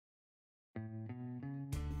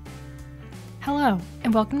Hello,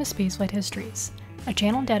 and welcome to Spaceflight Histories, a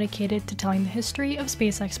channel dedicated to telling the history of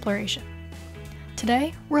space exploration.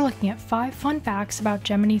 Today, we're looking at 5 fun facts about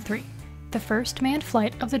Gemini 3, the first manned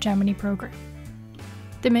flight of the Gemini program.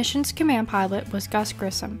 The mission's command pilot was Gus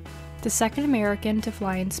Grissom, the second American to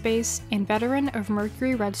fly in space and veteran of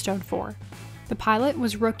Mercury Redstone 4. The pilot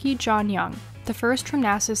was rookie John Young, the first from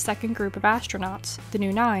NASA's second group of astronauts, the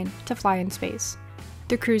New 9, to fly in space.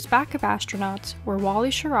 The crew's backup astronauts were Wally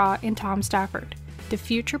Schirra and Tom Stafford, the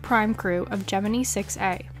future prime crew of Gemini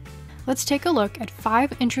 6A. Let's take a look at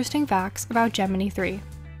 5 interesting facts about Gemini 3.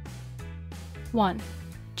 1.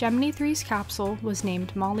 Gemini 3's capsule was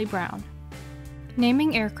named Molly Brown.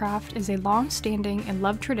 Naming aircraft is a long-standing and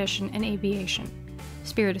loved tradition in aviation.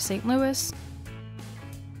 Spirit of St. Louis,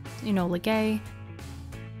 Enola Gay,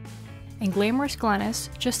 and Glamorous Glennis,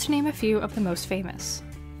 just to name a few of the most famous.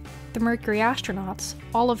 The Mercury astronauts,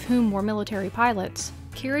 all of whom were military pilots,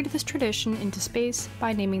 carried this tradition into space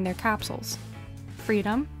by naming their capsules: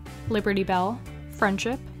 Freedom, Liberty Bell,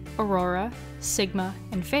 Friendship, Aurora, Sigma,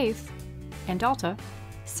 and Faith, and Delta.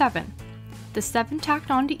 7. The 7 tacked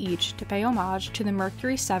onto each to pay homage to the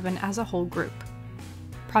Mercury 7 as a whole group.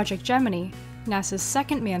 Project Gemini, NASA's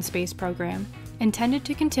second manned space program, intended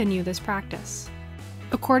to continue this practice.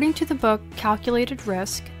 According to the book Calculated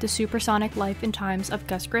Risk: The Supersonic Life and Times of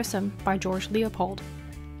Gus Grissom by George Leopold,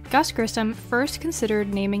 Gus Grissom first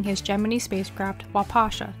considered naming his Gemini spacecraft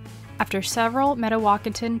Wapasha, after several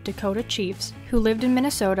Metawakanton Dakota chiefs who lived in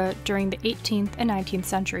Minnesota during the 18th and 19th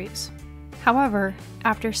centuries. However,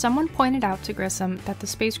 after someone pointed out to Grissom that the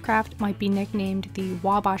spacecraft might be nicknamed the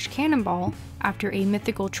Wabash Cannonball after a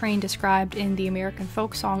mythical train described in the American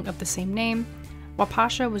folk song of the same name,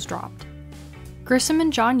 Wapasha was dropped. Grissom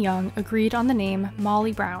and John Young agreed on the name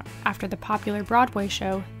Molly Brown after the popular Broadway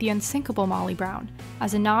show The Unsinkable Molly Brown,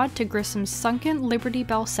 as a nod to Grissom's sunken Liberty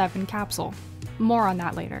Bell 7 capsule. More on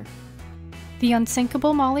that later. The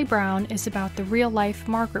Unsinkable Molly Brown is about the real-life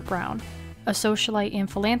Margaret Brown, a socialite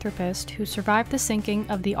and philanthropist who survived the sinking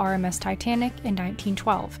of the RMS Titanic in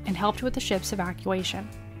 1912 and helped with the ship's evacuation.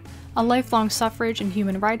 A lifelong suffrage and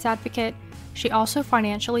human rights advocate, she also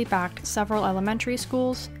financially backed several elementary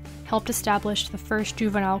schools, helped establish the first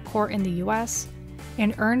juvenile court in the US,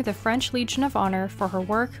 and earned the French Legion of Honor for her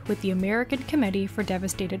work with the American Committee for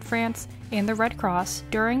Devastated France and the Red Cross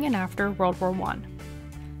during and after World War I.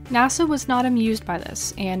 NASA was not amused by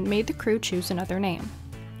this and made the crew choose another name.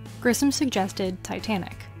 Grissom suggested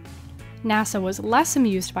Titanic. NASA was less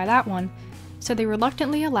amused by that one, so they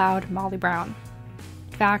reluctantly allowed Molly Brown.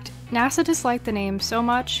 In fact, NASA disliked the name so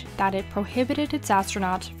much that it prohibited its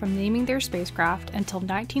astronauts from naming their spacecraft until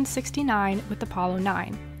 1969 with Apollo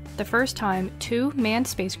 9, the first time 2 manned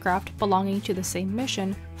spacecraft belonging to the same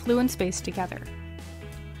mission flew in space together.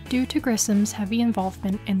 Due to Grissom's heavy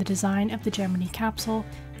involvement in the design of the Gemini capsule,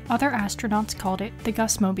 other astronauts called it the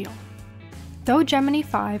Gusmobile. Though Gemini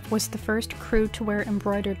 5 was the first crew to wear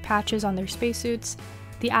embroidered patches on their spacesuits,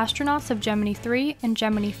 the astronauts of Gemini 3 and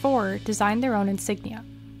Gemini 4 designed their own insignia.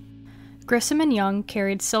 Grissom and Young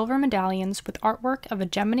carried silver medallions with artwork of a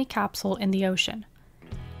Gemini capsule in the ocean.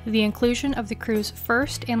 The inclusion of the crew's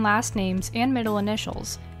first and last names and middle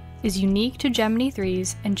initials is unique to Gemini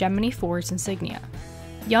 3's and Gemini 4's insignia.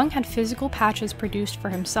 Young had physical patches produced for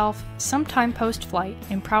himself sometime post-flight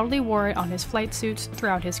and proudly wore it on his flight suits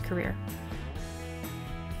throughout his career.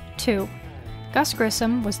 2. Gus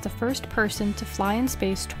Grissom was the first person to fly in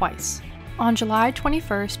space twice. On July 21,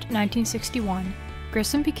 1961,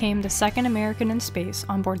 Grissom became the second American in space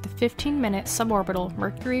on board the 15-minute suborbital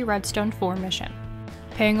Mercury Redstone 4 mission.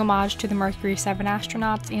 Paying homage to the Mercury 7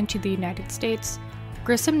 astronauts and to the United States,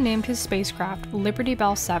 Grissom named his spacecraft Liberty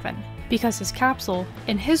Bell 7 because his capsule,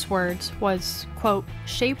 in his words, was, quote,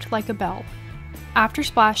 shaped like a bell. After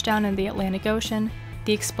splashdown in the Atlantic Ocean,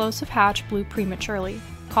 the explosive hatch blew prematurely,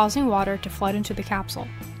 causing water to flood into the capsule.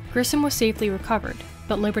 Grissom was safely recovered,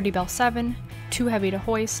 but Liberty Bell 7, too heavy to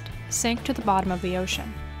hoist, sank to the bottom of the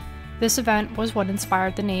ocean. This event was what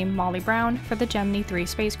inspired the name Molly Brown for the Gemini 3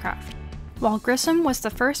 spacecraft. While Grissom was the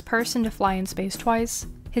first person to fly in space twice,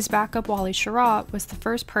 his backup Wally Schirra was the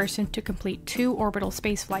first person to complete 2 orbital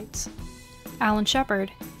spaceflights. Alan Shepard,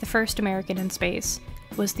 the first American in space,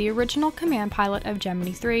 was the original command pilot of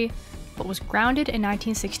Gemini 3, but was grounded in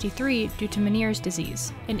 1963 due to Meniere's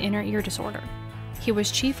disease, an inner ear disorder. He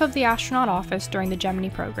was chief of the astronaut office during the Gemini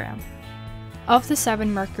program. Of the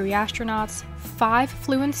 7 Mercury astronauts, 5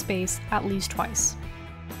 flew in space at least twice.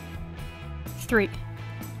 3.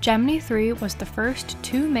 Gemini 3 was the first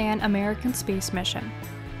 2-man American space mission.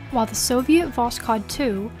 While the Soviet Voskhod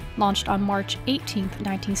 2, launched on March 18,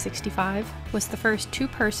 1965, was the first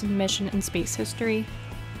 2-person mission in space history,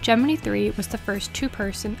 Gemini 3 was the first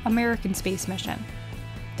two-person American space mission.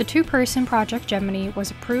 The two-person Project Gemini was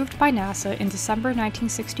approved by NASA in December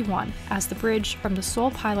 1961 as the bridge from the sole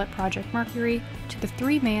pilot Project Mercury to the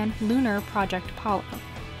three-man lunar Project Apollo.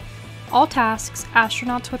 All tasks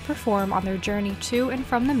astronauts would perform on their journey to and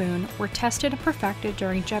from the moon were tested and perfected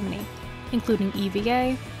during Gemini, including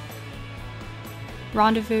EVA,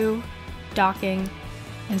 rendezvous, docking,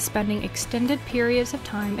 and spending extended periods of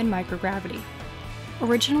time in microgravity.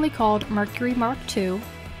 Originally called Mercury Mark II,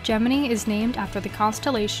 Gemini is named after the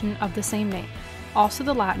constellation of the same name, also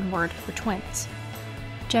the Latin word for twins.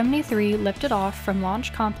 Gemini 3 lifted off from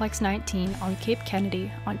Launch Complex 19 on Cape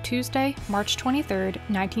Kennedy on Tuesday, March 23,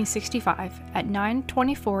 1965 at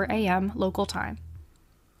 9:24 a.m. local time.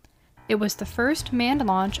 It was the first manned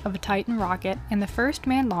launch of a Titan rocket and the first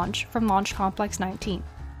manned launch from Launch Complex 19.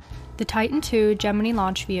 The Titan II Gemini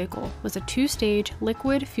launch vehicle was a two-stage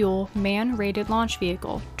liquid-fuel man-rated launch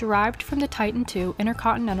vehicle derived from the Titan II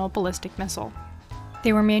intercontinental ballistic missile.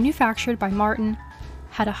 They were manufactured by Martin,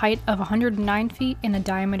 had a height of 109 feet and a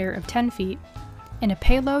diameter of 10 feet, and a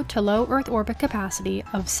payload to low Earth orbit capacity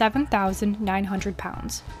of 7,900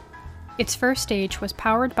 pounds. Its first stage was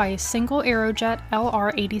powered by a single Aerojet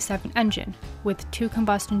LR-87 engine with two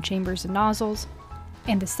combustion chambers and nozzles,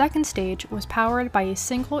 and the second stage was powered by a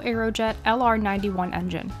single Aerojet LR-91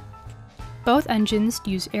 engine. Both engines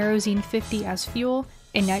use Aerozine 50 as fuel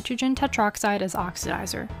and nitrogen tetroxide as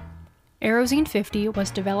oxidizer. Aerozine 50 was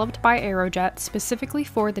developed by Aerojet specifically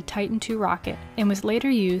for the Titan II rocket and was later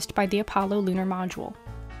used by the Apollo lunar module.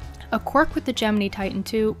 A quirk with the Gemini Titan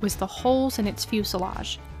II was the holes in its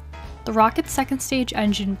fuselage. The rocket's second stage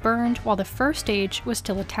engine burned while the first stage was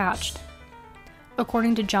still attached.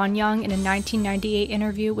 According to John Young in a 1998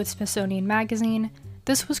 interview with Smithsonian Magazine,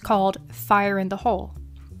 this was called "fire in the hole."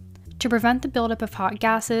 To prevent the buildup of hot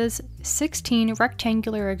gases, 16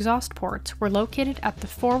 rectangular exhaust ports were located at the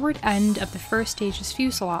forward end of the first stage's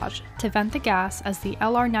fuselage to vent the gas as the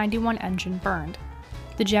LR-91 engine burned.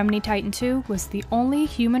 The Gemini Titan II was the only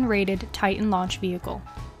human-rated Titan launch vehicle.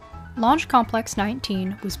 Launch Complex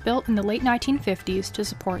 19 was built in the late 1950s to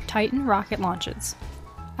support Titan rocket launches.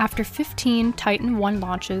 After 15 Titan I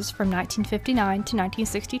launches from 1959 to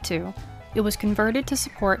 1962, it was converted to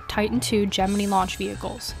support Titan II Gemini launch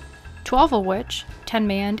vehicles, 12 of which, 10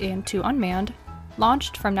 manned and 2 unmanned,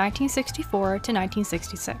 launched from 1964 to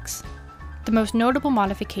 1966. The most notable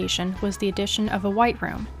modification was the addition of a white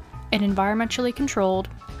room, an environmentally controlled,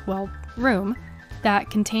 room that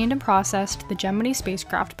contained and processed the Gemini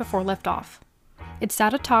spacecraft before liftoff. It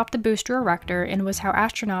sat atop the booster erector and was how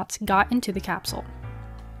astronauts got into the capsule.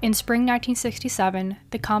 In spring 1967,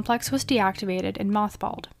 the complex was deactivated and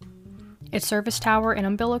mothballed. Its service tower and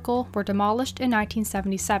umbilical were demolished in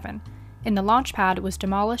 1977, and the launch pad was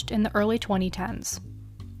demolished in the early 2010s.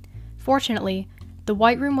 Fortunately, the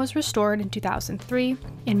White Room was restored in 2003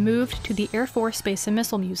 and moved to the Air Force Space and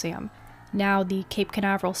Missile Museum, now the Cape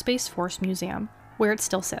Canaveral Space Force Museum, where it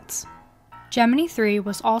still sits. Gemini 3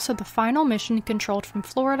 was also the final mission controlled from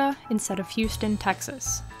Florida instead of Houston,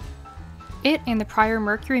 Texas. It and the prior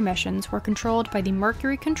Mercury missions were controlled by the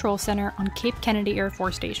Mercury Control Center on Cape Kennedy Air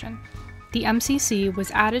Force Station. The MCC was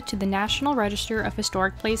added to the National Register of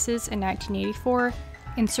Historic Places in 1984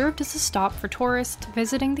 and served as a stop for tourists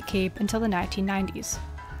visiting the Cape until the 1990s.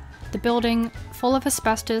 The building, full of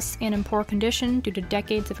asbestos and in poor condition due to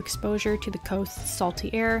decades of exposure to the coast's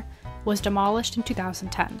salty air, was demolished in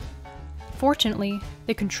 2010. Fortunately,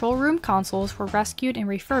 the control room consoles were rescued and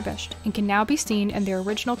refurbished and can now be seen in their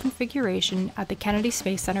original configuration at the Kennedy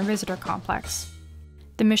Space Center Visitor Complex.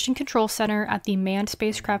 The Mission Control Center at the Manned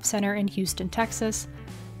Spacecraft Center in Houston, Texas,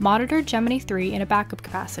 monitored Gemini 3 in a backup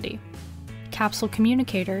capacity. Capsule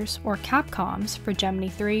communicators, or Capcoms, for Gemini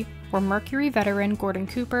 3 were Mercury veteran Gordon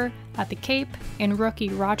Cooper at the Cape and rookie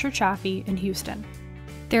Roger Chaffee in Houston.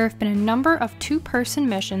 There have been a number of two-person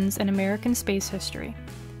missions in American space history,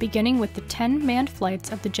 beginning with the 10 manned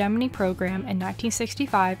flights of the Gemini program in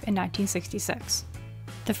 1965 and 1966.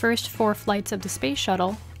 The first 4 flights of the Space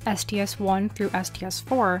Shuttle, STS-1 through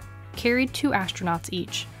STS-4, carried 2 astronauts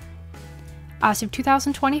each. As of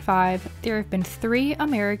 2025, there have been 3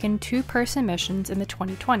 American two-person missions in the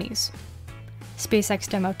 2020s. SpaceX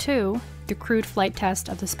Demo 2, the crewed flight test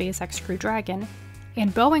of the SpaceX Crew Dragon,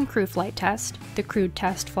 and Boeing Crew Flight Test, the crewed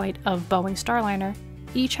test flight of Boeing Starliner,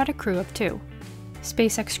 each had a crew of 2.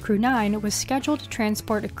 SpaceX Crew 9 was scheduled to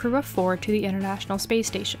transport a crew of 4 to the International Space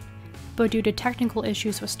Station, but due to technical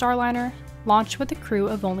issues with Starliner, launched with a crew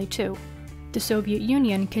of only 2. The Soviet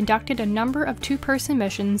Union conducted a number of two-person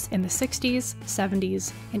missions in the 60s,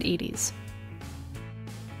 70s, and 80s.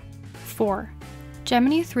 4.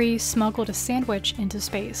 Gemini 3 smuggled a sandwich into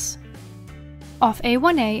space. Off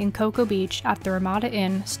A1A in Cocoa Beach at the Ramada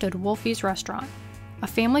Inn stood Wolfie's Restaurant, a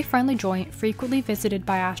family-friendly joint frequently visited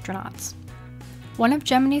by astronauts. One of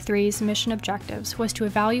Gemini 3's mission objectives was to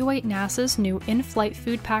evaluate NASA's new in-flight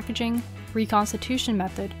food packaging, reconstitution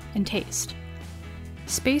method, and taste.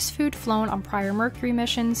 Space food flown on prior Mercury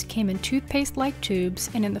missions came in toothpaste-like tubes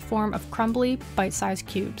and in the form of crumbly, bite-sized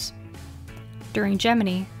cubes. During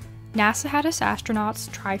Gemini, NASA had its astronauts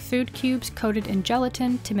try food cubes coated in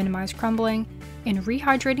gelatin to minimize crumbling and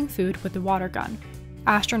rehydrating food with a water gun.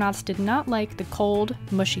 Astronauts did not like the cold,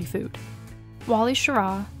 mushy food. Wally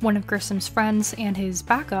Schirra, one of Grissom's friends and his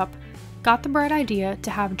backup, got the bright idea to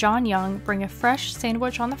have John Young bring a fresh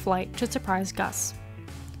sandwich on the flight to surprise Gus.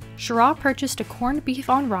 Schirra purchased a corned beef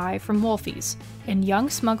on rye from Wolfie's, and Young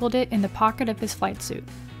smuggled it in the pocket of his flight suit.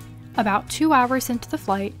 About 2 hours into the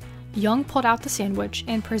flight, Young pulled out the sandwich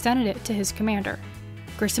and presented it to his commander.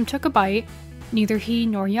 Grissom took a bite, neither he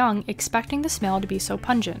nor Young expecting the smell to be so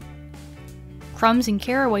pungent. Crumbs and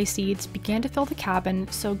caraway seeds began to fill the cabin,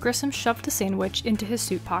 so Grissom shoved the sandwich into his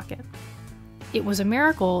suit pocket. It was a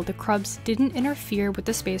miracle the crumbs didn't interfere with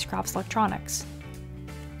the spacecraft's electronics.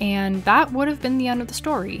 And that would have been the end of the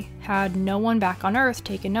story, had no one back on Earth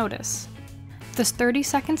taken notice. This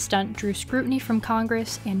 30-second stunt drew scrutiny from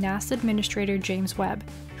Congress and NASA Administrator James Webb,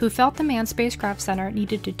 who felt the Manned Spacecraft Center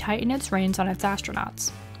needed to tighten its reins on its astronauts.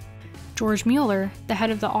 George Mueller, the head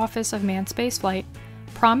of the Office of Manned Spaceflight,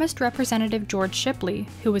 promised Representative George Shipley,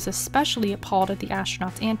 who was especially appalled at the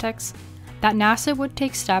astronauts' antics, that NASA would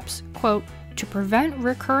take steps, quote, to prevent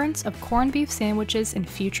recurrence of corned beef sandwiches in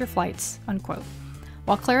future flights, unquote,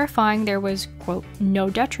 while clarifying there was, quote, no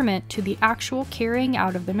detriment to the actual carrying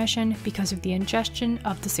out of the mission because of the ingestion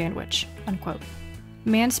of the sandwich, unquote.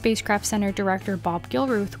 Manned Spacecraft Center Director Bob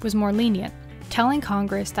Gilruth was more lenient, telling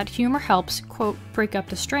Congress that humor helps, quote, break up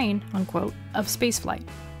the strain, unquote, of spaceflight.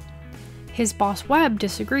 His boss Webb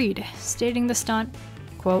disagreed, stating the stunt,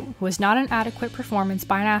 quote, was not an adequate performance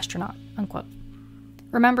by an astronaut, unquote.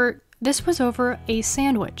 Remember, this was over a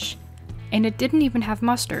sandwich, and it didn't even have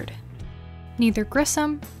mustard. Neither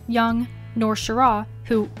Grissom, Young, nor Schirra,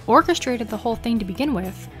 who orchestrated the whole thing to begin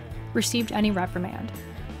with, received any reprimand.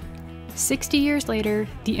 60 years later,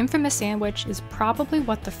 the infamous sandwich is probably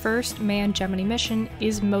what the first manned Gemini mission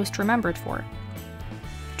is most remembered for.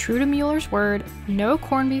 True to Mueller's word, no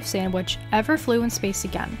corned beef sandwich ever flew in space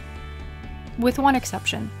again. With one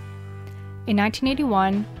exception. In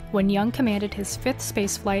 1981, when Young commanded his 5th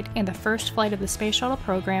spaceflight and the first flight of the Space Shuttle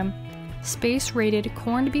program, space-rated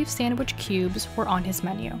corned beef sandwich cubes were on his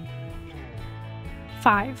menu.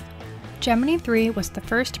 5. Gemini 3 was the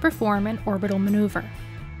first to perform an orbital maneuver.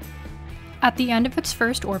 At the end of its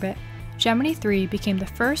first orbit, Gemini 3 became the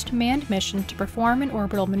first manned mission to perform an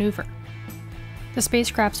orbital maneuver. The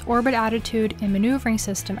spacecraft's orbit attitude and maneuvering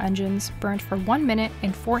system engines burned for 1 minute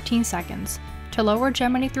and 14 seconds to lower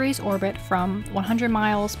Gemini 3's orbit from 100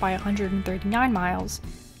 miles by 139 miles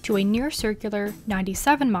to a near-circular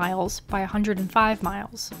 97 miles by 105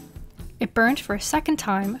 miles. It burned for a second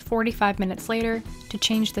time 45 minutes later to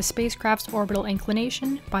change the spacecraft's orbital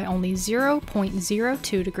inclination by only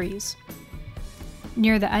 0.02 degrees.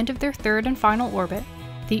 Near the end of their third and final orbit,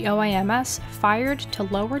 the OIMS fired to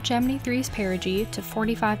lower Gemini 3's perigee to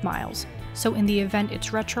 45 miles, so in the event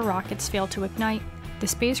its retro rockets failed to ignite, the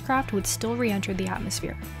spacecraft would still re-enter the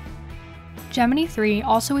atmosphere. Gemini 3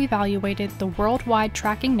 also evaluated the worldwide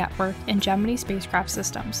tracking network in Gemini spacecraft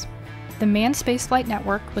systems. The Manned Spaceflight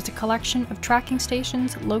Network was a collection of tracking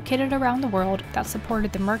stations located around the world that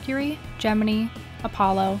supported the Mercury, Gemini,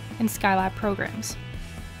 Apollo, and Skylab programs.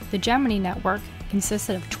 The Gemini network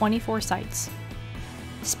consisted of 24 sites.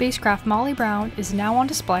 Spacecraft Molly Brown is now on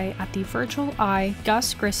display at the Virtual Eye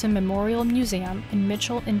Gus Grissom Memorial Museum in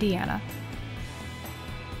Mitchell, Indiana.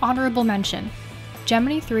 Honorable mention: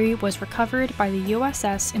 Gemini 3 was recovered by the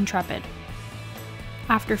USS Intrepid.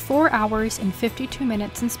 After 4 hours and 52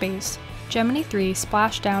 minutes in space, Gemini 3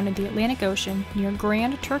 splashed down in the Atlantic Ocean near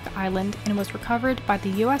Grand Turk Island and was recovered by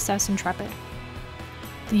the USS Intrepid.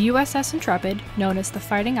 The USS Intrepid, known as the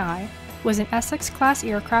Fighting Eye, was an Essex-class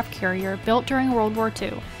aircraft carrier built during World War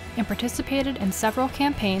II and participated in several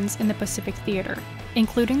campaigns in the Pacific Theater,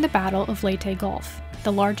 including the Battle of Leyte Gulf,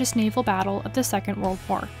 the largest naval battle of the Second World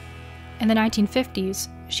War. In the 1950s,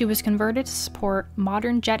 she was converted to support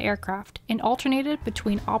modern jet aircraft and alternated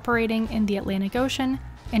between operating in the Atlantic Ocean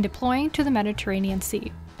and deploying to the Mediterranean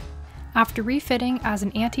Sea. After refitting as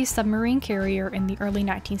an anti-submarine carrier in the early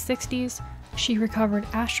 1960s, she recovered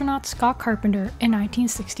astronaut Scott Carpenter in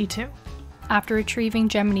 1962. After retrieving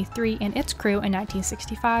Gemini 3 and its crew in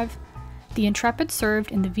 1965, The Intrepid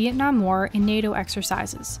served in the Vietnam War and NATO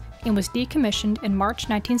exercises, and was decommissioned in March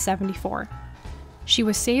 1974. She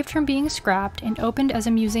was saved from being scrapped and opened as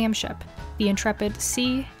a museum ship, the Intrepid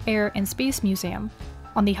Sea, Air, and Space Museum,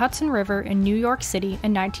 on the Hudson River in New York City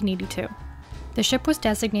in 1982. The ship was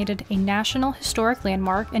designated a National Historic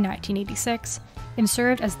Landmark in 1986 and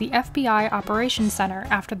served as the FBI Operations Center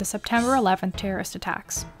after the September 11th terrorist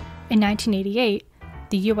attacks. In 1988,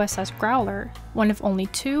 the USS Growler, one of only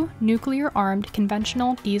 2 nuclear-armed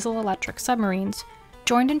conventional diesel-electric submarines,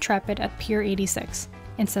 joined Intrepid at Pier 86,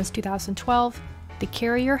 and since 2012, the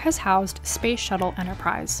carrier has housed Space Shuttle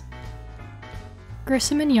Enterprise.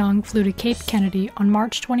 Grissom and Young flew to Cape Kennedy on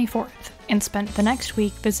March 24th and spent the next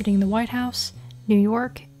week visiting the White House, New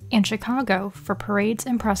York, and Chicago for parades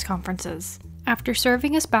and press conferences. After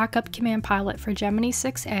serving as backup command pilot for Gemini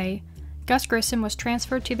 6A, Gus Grissom was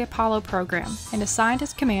transferred to the Apollo program and assigned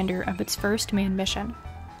as commander of its first manned mission.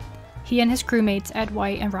 He and his crewmates Ed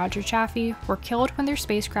White and Roger Chaffee were killed when their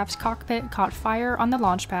spacecraft's cockpit caught fire on the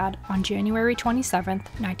launch pad on January 27,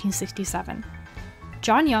 1967.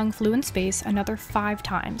 John Young flew in space another 5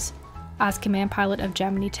 times, as command pilot of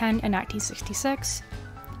Gemini 10 in 1966,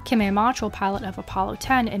 command module pilot of Apollo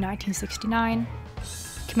 10 in 1969,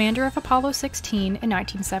 commander of Apollo 16 in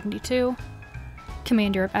 1972,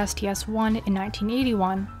 commander of STS-1 in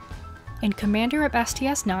 1981, and commander of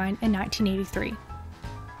STS-9 in 1983.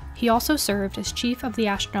 He also served as Chief of the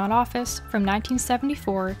Astronaut Office from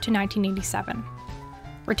 1974 to 1987.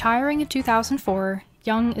 Retiring in 2004,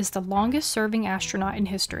 Young is the longest-serving astronaut in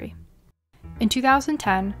history. In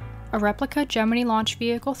 2010, a replica Gemini Launch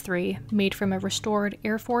Vehicle 3, made from a restored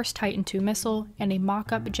Air Force Titan II missile and a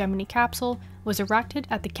mock-up Gemini capsule, was erected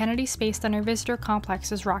at the Kennedy Space Center Visitor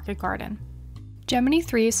Complex's Rocket Garden. Gemini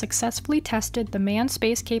 3 successfully tested the manned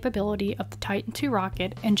space capability of the Titan II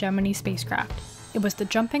rocket and Gemini spacecraft. It was the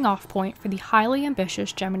jumping-off point for the highly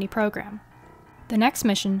ambitious Gemini program. The next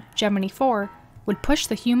mission, Gemini 4, would push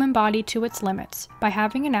the human body to its limits by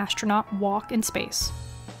having an astronaut walk in space.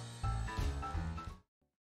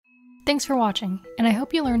 Thanks for watching, and I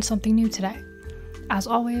hope you learned something new today. As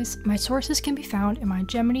always, my sources can be found in my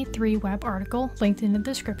Gemini 3 web article linked in the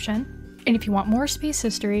description, and if you want more space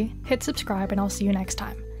history, hit subscribe and I'll see you next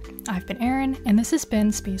time. I've been Erin, and this has been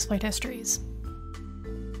Spaceflight Histories.